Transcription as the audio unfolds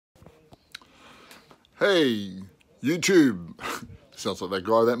Hey, YouTube. Sounds like that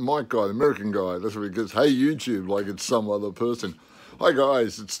guy, that Mike guy, the American guy. That's what he goes, hey, YouTube, like it's some other person. Hi,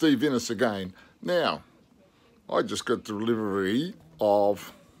 guys, it's Steve Innes again. Now, I just got delivery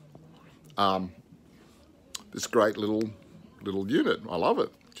of this great little unit. I love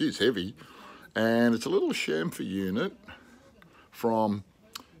it. Gee, it's heavy. And it's a little chamfer unit from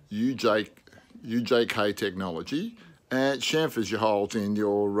UJK Technology. And it chamfers your holes in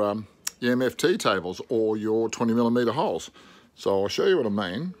your Mft tables or your 20mm holes. So I'll show you what I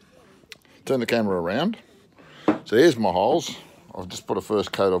mean. Turn the camera around. So here's my holes. I've just put a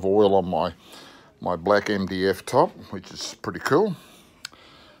first coat of oil on my black MDF top, which is pretty cool.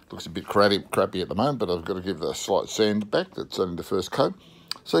 Looks a bit crappy at the moment, but I've got to give it a slight sand back. That's only the first coat.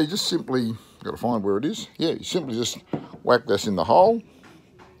 So you just simply got to find where it is. Yeah, you simply just whack this in the hole,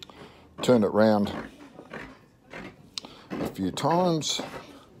 turn it round a few times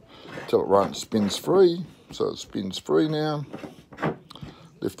till it spins free. So it spins free now.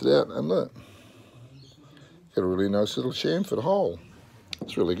 Lift it out and look. Got a really nice little chamfered hole.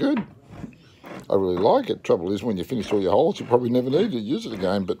 It's really good. I really like it. Trouble is, when you finish all your holes, you probably never need to use it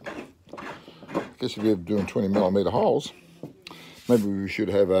again. But I guess if you're doing 20mm holes, maybe we should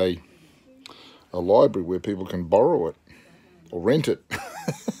have a library where people can borrow it or rent it.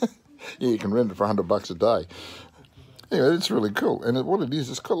 Yeah, you can rent it for $100 a day. Anyway, it's really cool. And what it is,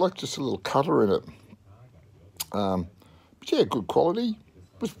 it's got like just a little cutter in it. But yeah, good quality.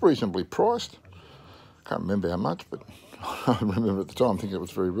 It was reasonably priced. Can't remember how much, but I remember at the time thinking it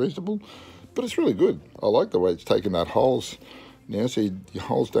was very reasonable. But it's really good. I like the way it's taken that holes now, so your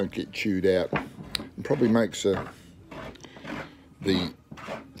holes don't get chewed out. It probably makes the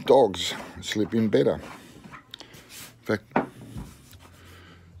dogs slip in better. In fact,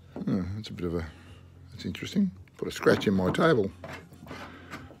 that's interesting. Put a scratch in my table.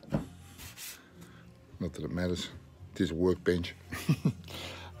 Not that it matters. It is a workbench.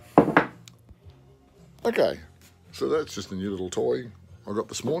 Okay, so that's just a new little toy I got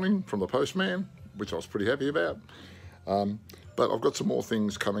this morning from the postman, which I was pretty happy about. But I've got some more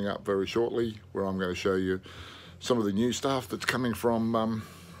things coming up very shortly where I'm going to show you some of the new stuff that's coming from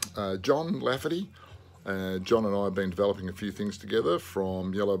John Lafferty. John and I have been developing a few things together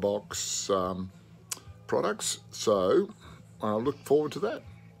from Yellow Box products, so I look forward to that.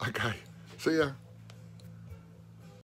 Okay, see ya.